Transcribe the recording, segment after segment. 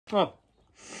Oh,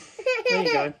 there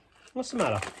you go. What's the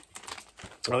matter?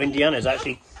 Oh, Indiana's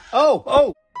actually... Oh,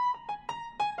 oh!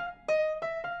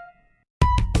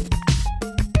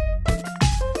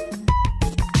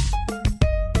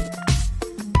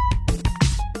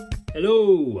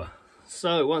 Hello!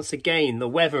 So, once again, the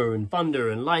weather and thunder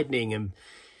and lightning and,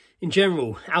 in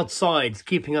general, outside,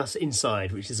 keeping us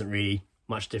inside, which isn't really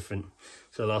much different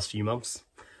to the last few months.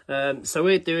 So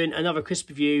we're doing another crisp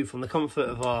review from the comfort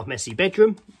of our messy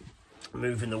bedroom,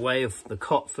 moving away of the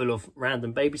cot full of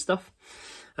random baby stuff.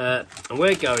 And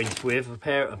we're going with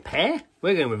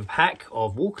We're going with a pack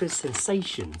of Walker's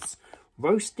Sensations,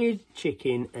 roasted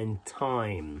chicken and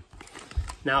thyme.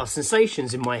 Now,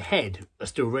 Sensations in my head are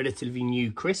still relatively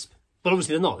new crisp, but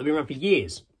obviously they're not. They've been around for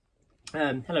years.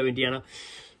 Hello, Indiana.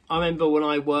 I remember when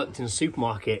I worked in a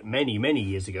supermarket many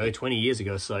years ago, 20 years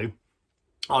ago or so,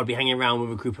 I'd be hanging around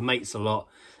with a group of mates a lot,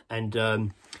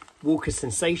 and Walker's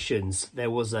Sensations, there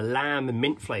was a lamb and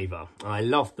mint flavour, and I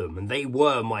loved them, and they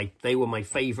were my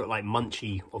favourite like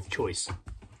munchie of choice,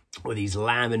 were these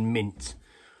lamb and mint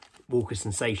Walker's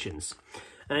Sensations.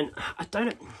 And I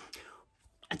don't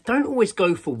always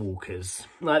go for Walkers.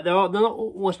 Like they're not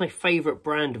always my favourite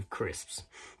brand of crisps,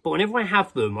 but whenever I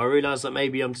have them, I realise that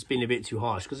maybe I'm just being a bit too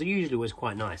harsh, because they're usually always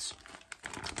quite nice.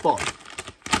 But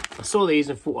I saw these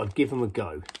and thought I'd give them a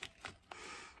go,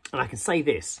 and I can say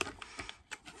this.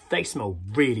 They smell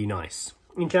really nice.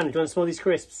 Indiana, do you want to smell these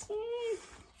crisps?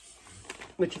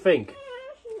 What do you think?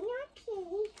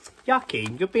 Yucky.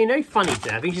 Yucky? You're being very funny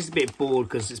today. I think she's a bit bored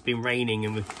because it's been raining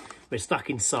and we're stuck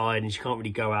inside and she can't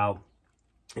really go out.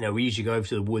 You know, we usually go over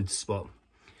to the woods, but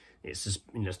it's just,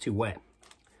 you know, it's too wet.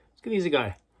 Let's give these a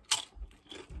go.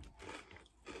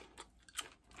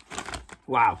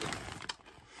 Wow.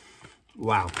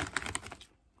 Wow.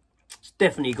 It's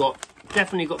definitely got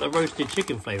the roasted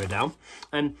chicken flavour down,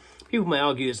 and people may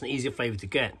argue it's an easier flavour to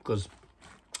get because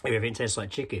everything tastes like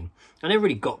chicken. I never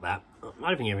really got that. I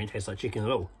don't think everything tastes like chicken at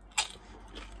all.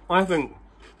 I think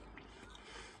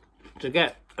to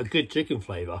get a good chicken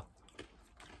flavour,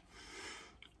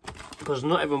 because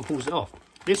not everyone pulls it off.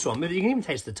 This one, you can even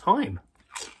taste the thyme.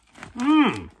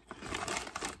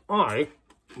 I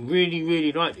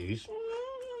really like these.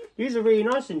 These are really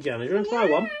nice, Indiana. Do you want to try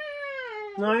one?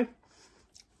 No?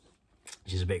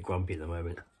 She's a bit grumpy at the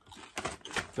moment.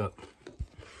 Look.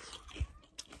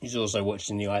 He's also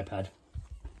watching the iPad.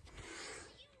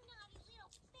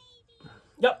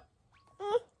 Yep.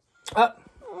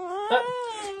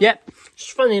 Yep.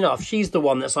 Funny enough, she's the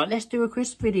one that's like, let's do a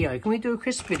crisp video. Can we do a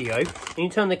crisp video? And you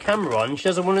turn the camera on and she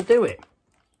doesn't want to do it.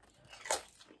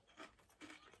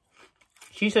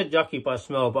 She said yucky by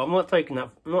smell, but I'm not taking that.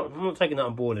 I'm not taking that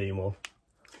on board anymore.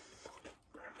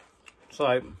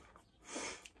 So,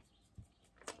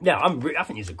 yeah, I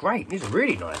think these are great. These are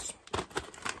really nice.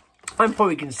 I'm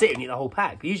probably going to sit and eat the whole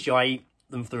pack. Usually I eat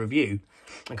them for the review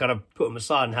and kind of put them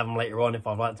aside and have them later on if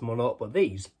I like them or not. But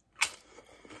these,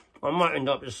 I might end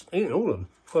up just eating all of them.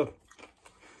 So,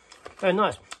 they're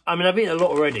nice. I mean, I've eaten a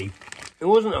lot already. It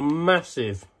wasn't a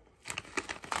massive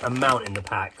amount in the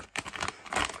pack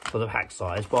for the pack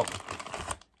size, but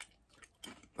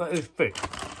that is thick.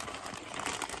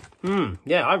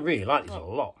 Yeah, I really like these a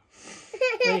lot.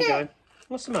 There you go.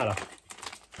 What's the matter?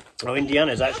 Oh,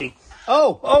 Indiana's actually...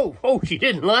 Oh, she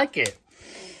didn't like it.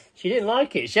 She didn't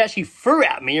like it. She actually threw it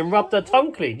at me and rubbed her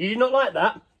tongue clean. Did you not like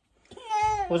that?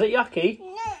 No. Was it yucky?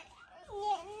 No.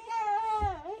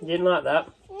 You didn't like that?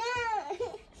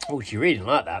 No. Oh, she really didn't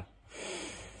like that.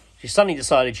 She suddenly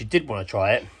decided she did want to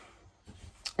try it.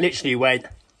 Literally went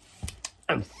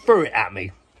and threw it at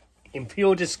me in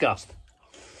pure disgust.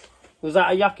 Was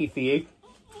that a yucky for you?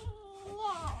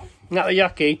 Yeah. Not a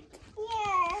yucky?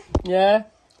 Yeah. Yeah?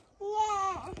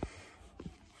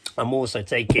 I'm also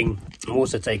taking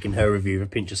her review with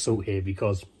a pinch of salt here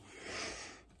because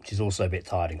she's also a bit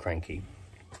tired and cranky.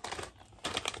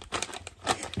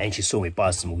 And she saw me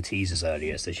buy some Maltesers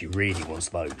earlier, so she really wants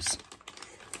those.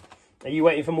 Are you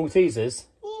waiting for Maltesers?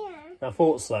 Yeah. I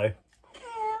thought so.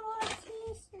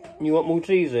 You want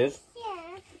Maltesers?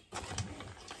 Yeah.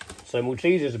 So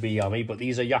Maltesers would be yummy, but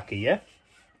these are yucky, yeah?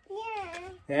 Yeah.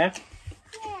 Yeah?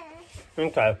 Yeah.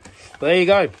 Okay. Well, there you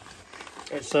go.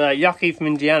 It's yucky from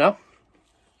Indiana,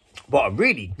 but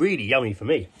really yummy for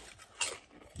me.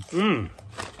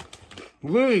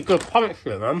 Really good punch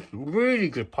to it, man. Really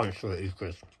good punch to it, these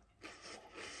crisps.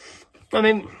 I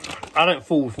mean, I don't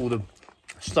fall for all the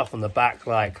stuff on the back,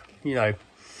 like, you know,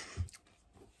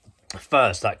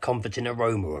 first, that comforting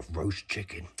aroma of roast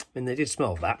chicken. And they did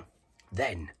smell that.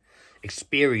 Then,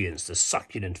 experience the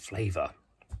succulent flavour.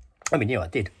 I mean, yeah, I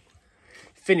did.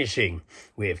 Finishing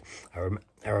with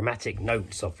aromatic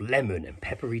notes of lemon and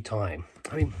peppery thyme.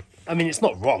 I mean, it's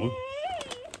not wrong.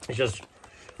 It's just,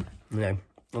 you know,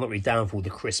 I'm not really down for all the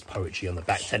crisp poetry on the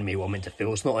back telling me what I'm meant to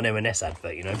feel. It's not an M&S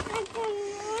advert, you know.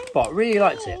 But I really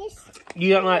liked it.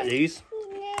 You don't like these?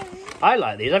 No. I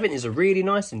like these. I think these are really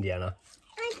nice, Indiana.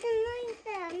 I don't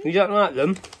like them. You don't like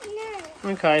them?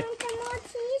 No. Okay. I want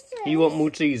Maltesers. You want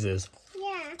Maltesers?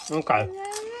 Yeah. Okay. And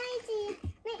maybe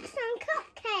make some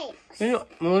cupcakes.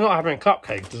 We're not having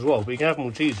cupcakes as well, but you can have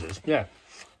Maltesers. Yeah.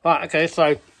 Right, okay,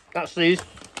 so that's these.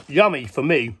 Yummy for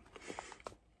me.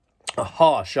 A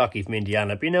harsh yucky from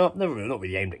Indiana, but you know what? They're not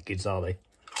really aimed at kids, are they?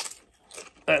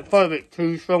 Probably a bit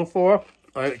too strong for her.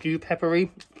 I like too peppery.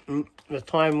 The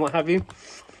time, what have you.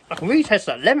 I can really taste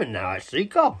that lemon now, actually.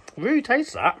 God, I can really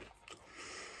taste that.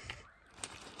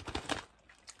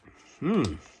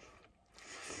 Oh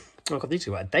God, these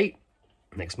are about a date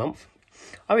next month.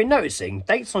 I've been noticing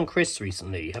dates on crisps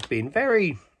recently have been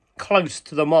very close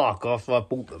to the mark after I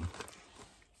bought them.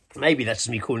 Maybe that's just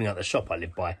me calling out the shop I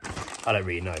live by. I don't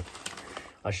really know.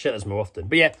 I should share this more often.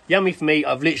 But yeah, yummy for me.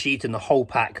 I've literally eaten the whole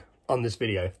pack on this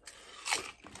video.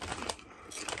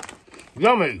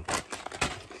 Yummy.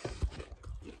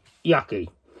 Yucky.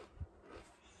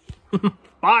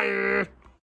 Bye.